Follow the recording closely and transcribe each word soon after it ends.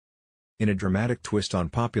In a dramatic twist on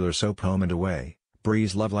popular soap Home and Away,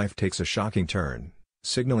 Bree's love life takes a shocking turn,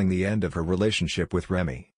 signaling the end of her relationship with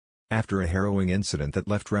Remi. After a harrowing incident that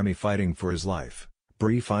left Remi fighting for his life,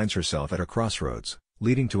 Bree finds herself at a crossroads,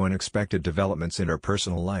 leading to unexpected developments in her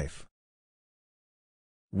personal life.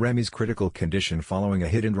 Remi's critical condition following a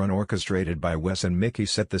hit-and-run orchestrated by Wes and Mickey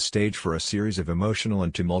set the stage for a series of emotional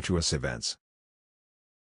and tumultuous events.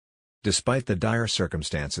 Despite the dire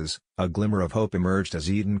circumstances, a glimmer of hope emerged as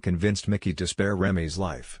Eden convinced Mickey to spare Remi's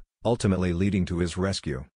life, ultimately leading to his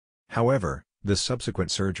rescue. However, the subsequent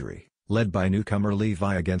surgery, led by newcomer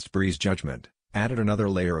Levi against Bree's judgment, added another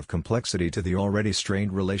layer of complexity to the already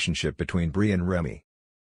strained relationship between Bree and Remi.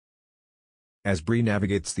 As Bree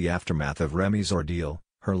navigates the aftermath of Remi's ordeal,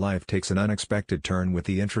 her life takes an unexpected turn with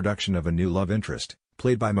the introduction of a new love interest,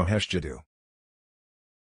 played by Mahesh Jadoo.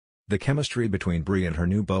 The chemistry between Bree and her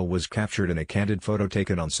new beau was captured in a candid photo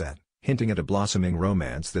taken on set, hinting at a blossoming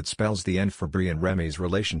romance that spells the end for Bree and Remi's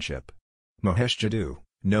relationship. Mahesh Jadoo,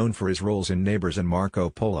 known for his roles in Neighbours and Marco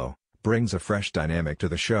Polo, brings a fresh dynamic to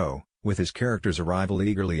the show, with his character's arrival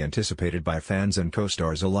eagerly anticipated by fans and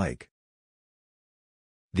co-stars alike.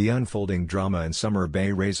 The unfolding drama in Summer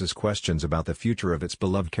Bay raises questions about the future of its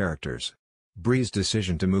beloved characters. Bree's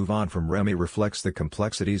decision to move on from Remi reflects the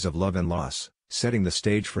complexities of love and loss, setting the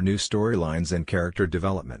stage for new storylines and character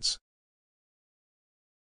developments.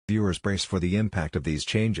 Viewers brace for the impact of these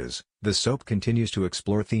changes. The soap continues to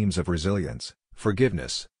explore themes of resilience,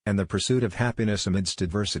 forgiveness, and the pursuit of happiness amidst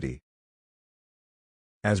adversity.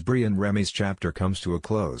 As Bree and Remi's chapter comes to a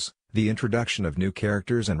close, the introduction of new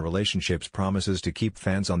characters and relationships promises to keep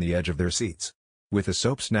fans on the edge of their seats. With a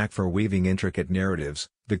soap's knack for weaving intricate narratives,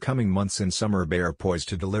 the coming months in Summer Bay are poised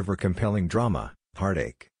to deliver compelling drama,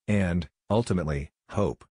 heartache, and, ultimately,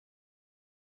 hope.